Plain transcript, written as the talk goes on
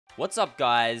What's up,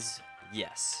 guys?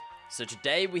 Yes. So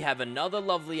today we have another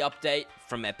lovely update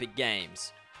from Epic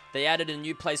Games. They added a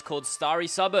new place called Starry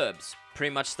Suburbs.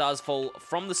 Pretty much stars fall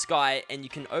from the sky and you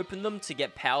can open them to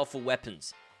get powerful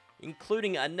weapons,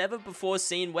 including a never before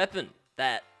seen weapon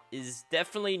that is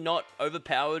definitely not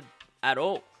overpowered at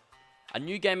all. A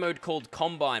new game mode called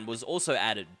Combine was also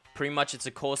added. Pretty much it's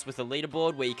a course with a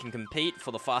leaderboard where you can compete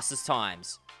for the fastest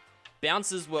times.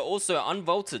 Bouncers were also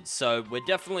unvaulted, so we're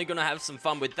definitely going to have some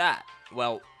fun with that.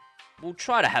 Well, we'll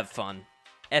try to have fun.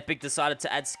 Epic decided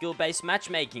to add skill-based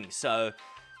matchmaking, so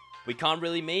we can't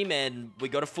really meme and we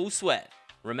got a full sweat.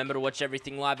 Remember to watch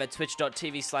everything live at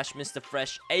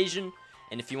twitch.tv/mrfreshasian,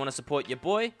 and if you want to support your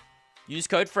boy, use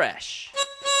code FRESH.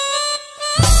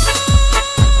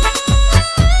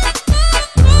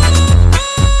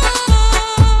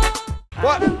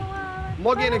 What?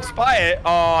 Login expired?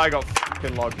 Oh, I got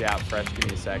fucking logged out, Fresh. Give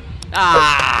me a sec.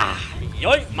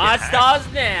 Yoink, my stars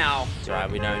now. It's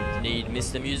alright, we don't need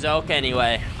Mr. Muzok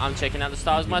anyway. I'm checking out the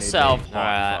stars myself.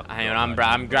 Alright, hang on,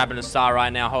 I'm grabbing a star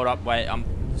right now. Hold up, wait,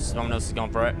 someone else is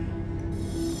going for it.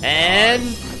 And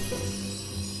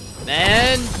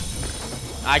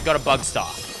I got a bug star.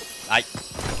 What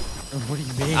do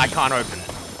you mean? I can't open it.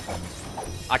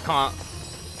 I can't.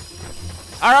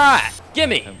 Alright,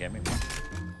 gimme. Come get me.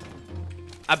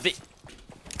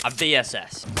 A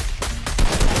VSS.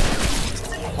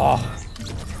 Oh.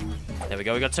 There we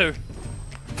go, we got two.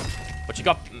 What you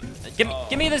got?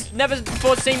 Give me this never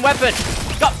before seen weapon.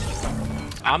 Go.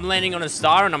 I'm landing on a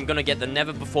star and I'm gonna get the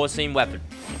never before seen weapon.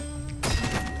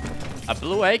 A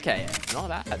blue AK. Not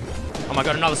bad. Oh my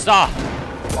god, another star.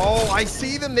 Oh, I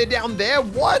see them. They're down there.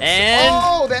 What? And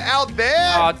oh, they're out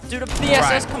there. Oh, dude, a VSS,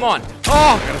 right. Come on.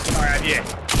 Oh, I got a star out here.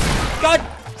 god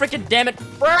freaking damn it.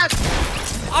 Fresh.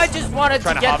 I just wanted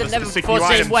to get the never before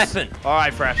seen weapon. All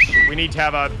right, Fresh. We need to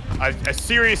have a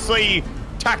seriously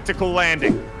tactical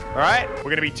landing. All right? We're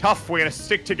going to be tough. We're going to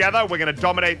stick together. We're going to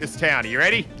dominate this town. Are you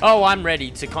ready? Oh, I'm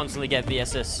ready to constantly get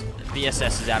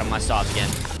VSSs out of my stars again.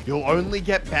 You'll only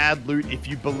get bad loot if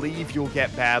you believe you'll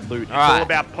get bad loot. It's all all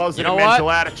about positive mental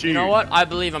attitude. You know what? I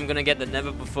believe I'm going to get the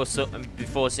never before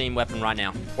seen weapon right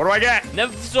now. What do I get?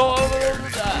 Never saw...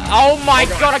 oh my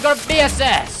god, I got a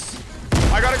VSS.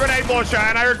 I got a grenade launcher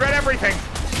and I regret everything.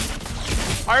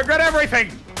 I regret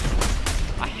everything.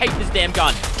 I hate this damn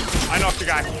gun. I knocked a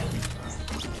guy.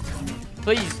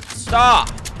 Please, stop.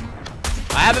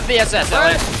 I have a VSS.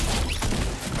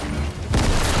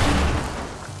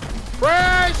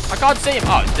 Fresh! I can't see him.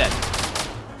 Oh, he's dead.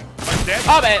 Oh, he's dead?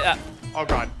 Oh, man. Oh,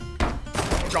 God.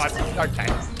 Oh, God. Okay.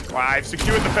 Well, I've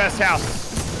secured the first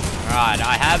house. Alright,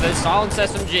 I have a silenced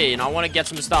SMG and I want to get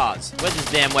some stars. Where's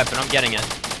this damn weapon? I'm getting it.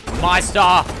 My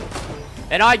star.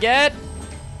 And I get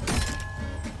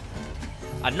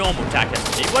a normal attack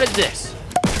SMG. What is this?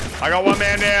 I got one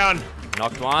man down.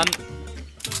 Knocked one.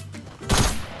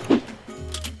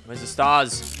 Where's the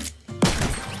stars?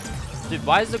 Dude,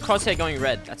 why is the crosshair going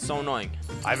red? That's so annoying.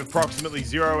 I have approximately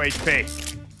 0 HP.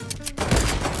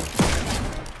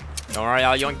 Don't worry,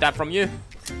 I'll yoink that from you.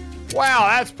 Wow,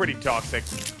 that's pretty toxic.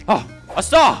 Oh, a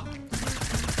star!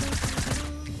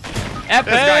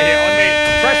 Epic! There's a guy here on me.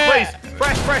 Fresh, please.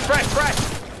 Fresh.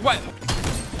 What?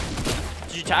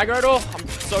 Did you tag her at all? I'm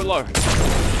so low.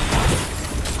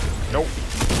 Nope.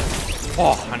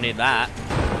 Oh, I need that.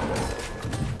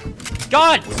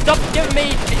 God, stop giving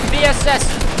me VSS,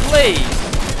 please.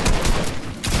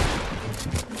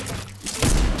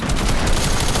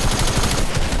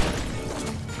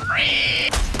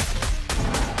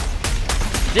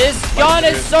 This gun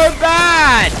is so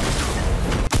bad.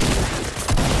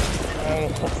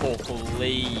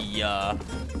 Holy,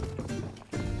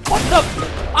 what the?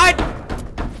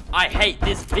 I hate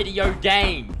this video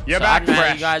game. You're so back, I don't know how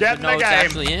Fresh. you guys Get would in know the it's game.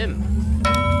 actually him.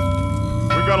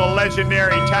 We've got a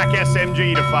legendary TAC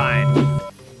SMG to find.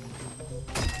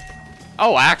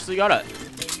 Oh, I actually got it.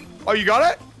 Oh, you got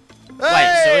it?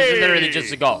 Wait, so is it literally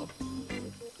just a gold?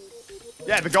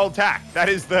 Yeah, the gold TAC. That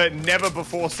is the never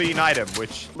before seen item,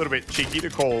 which a little bit cheeky to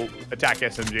call a TAC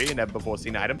SMG a never before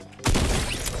seen item.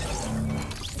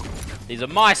 These are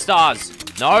my stars.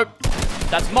 Nope.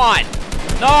 That's mine.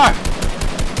 No.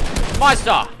 My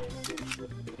star.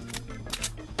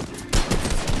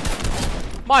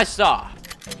 My star.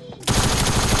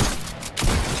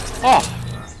 Oh.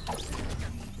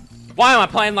 Why am I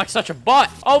playing like such a bot?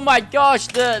 Oh my gosh,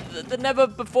 the never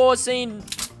before seen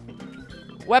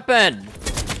weapon.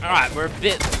 Alright, we're a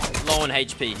bit low on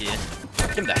HP here.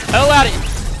 Get the hell out of here.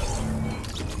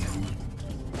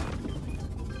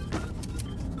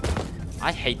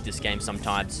 I hate this game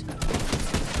sometimes.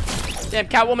 Damn,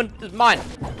 Catwoman is mine.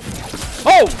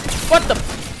 Oh, what the?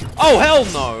 Oh, hell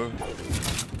no.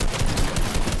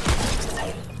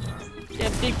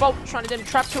 default trying to damn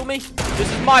trap kill me.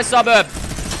 This is my suburb.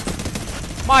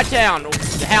 My town. Or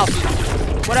the house.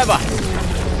 Whatever.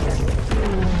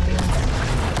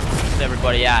 Where's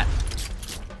everybody at?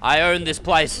 I own this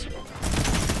place.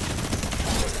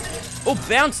 Oh,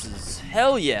 bounces.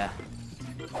 Hell yeah.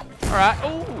 Alright.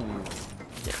 Oh.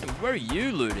 Where are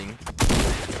you looting?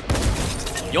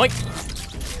 Yoink.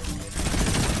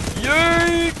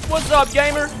 Yoink. What's up,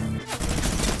 gamer?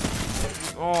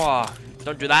 Oh,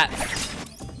 don't do that.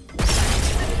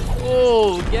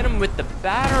 Oh, get him with the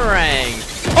batarang.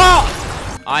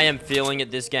 Oh! I am feeling it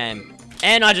this game.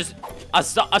 And a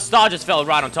star just fell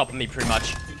right on top of me, pretty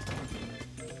much.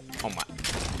 Oh my.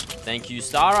 Thank you,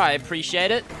 star. I appreciate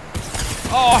it.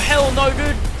 Oh, hell no,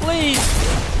 dude. Please.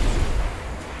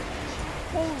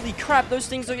 Holy crap, those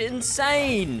things are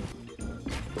insane.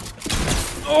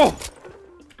 Oh.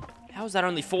 How is that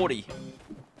only 40?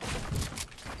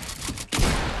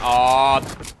 Oh.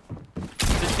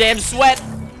 The damn sweat.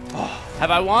 Oh, have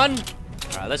I won?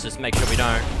 Alright, let's just make sure we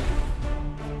don't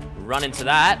run into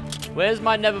that. Where's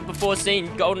my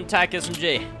never-before-seen golden TAC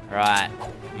SMG? Alright.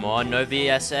 Come on, no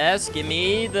VSS. Give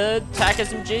me the TAC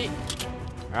SMG.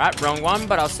 Alright, wrong one,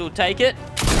 but I'll still take it.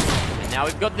 And now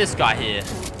we've got this guy here.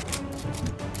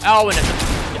 Oh, and it's a...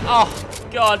 Oh,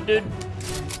 God, dude.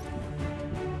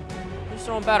 Who's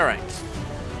throwing batarangs?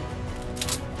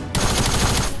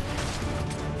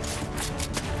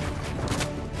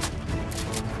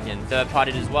 Getting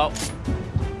third-partied as well.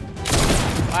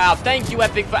 Wow, thank you,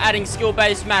 Epic, for adding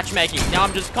skill-based matchmaking. Now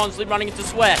I'm just constantly running into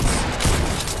sweats.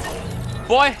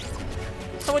 Boy,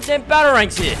 so many damn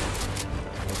batarangs here.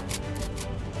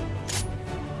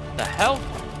 The hell?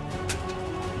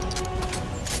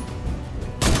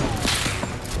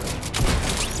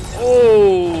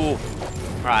 Oh!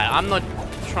 Alright, I'm not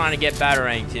trying to get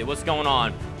batarangs here. What's going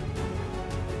on?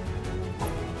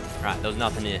 Alright, there was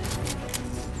nothing here.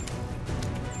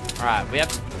 Alright, we have...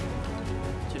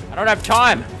 I don't have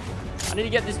time. I need to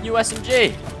get this new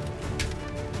SMG.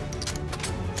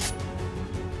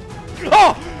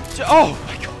 Oh! Oh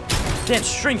my god. Damn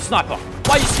string sniper.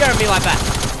 Why are you scaring me like that?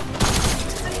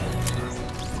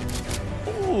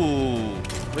 Ooh.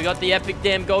 We got the epic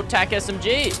damn gold TAC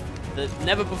SMG. The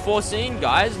never before seen,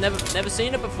 guys. Never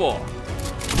seen it before.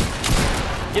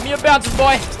 Give me your bounces,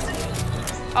 boy.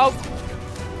 Oh.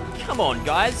 Come on,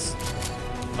 guys.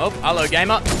 Oh, hello,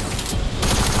 gamer.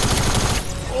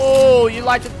 Oh, you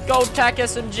like the gold TAC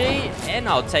SMG? And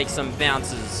I'll take some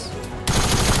bounces.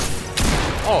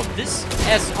 Oh, this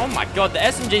oh my god, the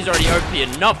SMG's already OP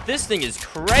enough. This thing is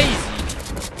crazy.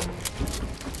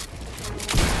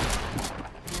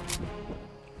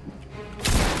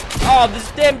 Oh,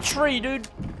 this damn tree, dude.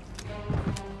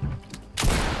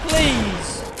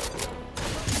 Please.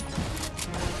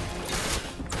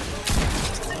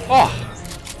 Oh.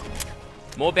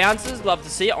 More bounces, love to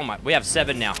see it. Oh my, we have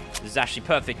 7 now. This is actually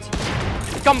perfect.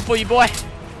 Coming for you, boy.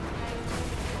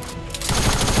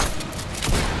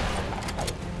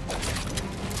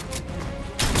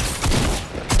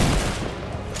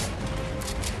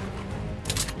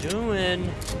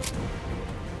 Doing.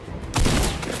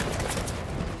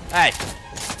 Hey.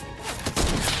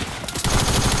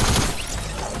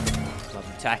 Love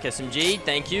the TAC SMG.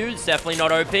 Thank you. It's definitely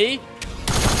not OP.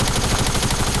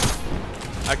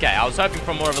 Okay, I was hoping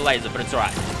for more of a laser, but it's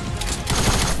alright.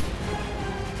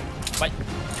 Wait,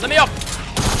 let me up!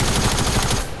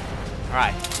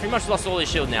 Alright, pretty much lost all his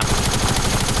shield now.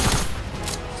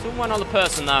 Still one other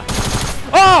person, though.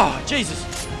 Oh, Jesus!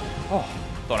 Oh,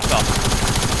 thought I fell.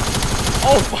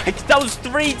 Oh my, that was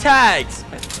 3 tags!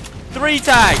 3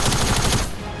 tags!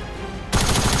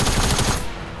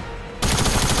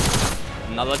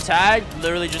 Another tag,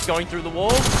 literally just going through the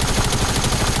wall.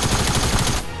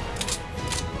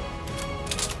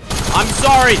 I'm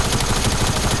sorry.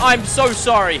 I'm so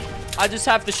sorry. I just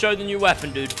have to show the new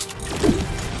weapon, dude.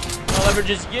 I'll ever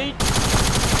just yeet.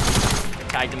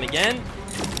 Tagged him again.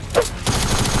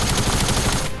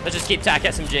 Let's just keep TAC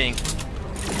SMGing.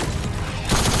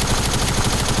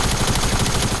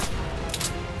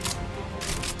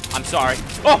 I'm sorry.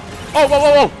 Oh! Oh, whoa,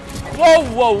 whoa, whoa!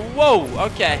 Whoa, whoa, whoa!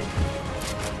 Okay.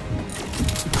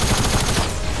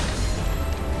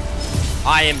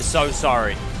 I am so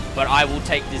sorry. But I will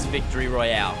take this victory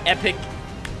royale. Epic,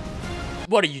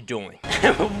 what are you doing?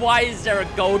 Why is there a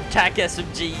gold TAC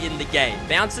SMG in the game?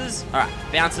 Bounces? Alright,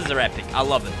 bounces are epic. I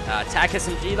love it. TAC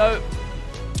SMG though,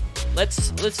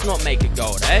 let's not make it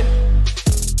gold, eh?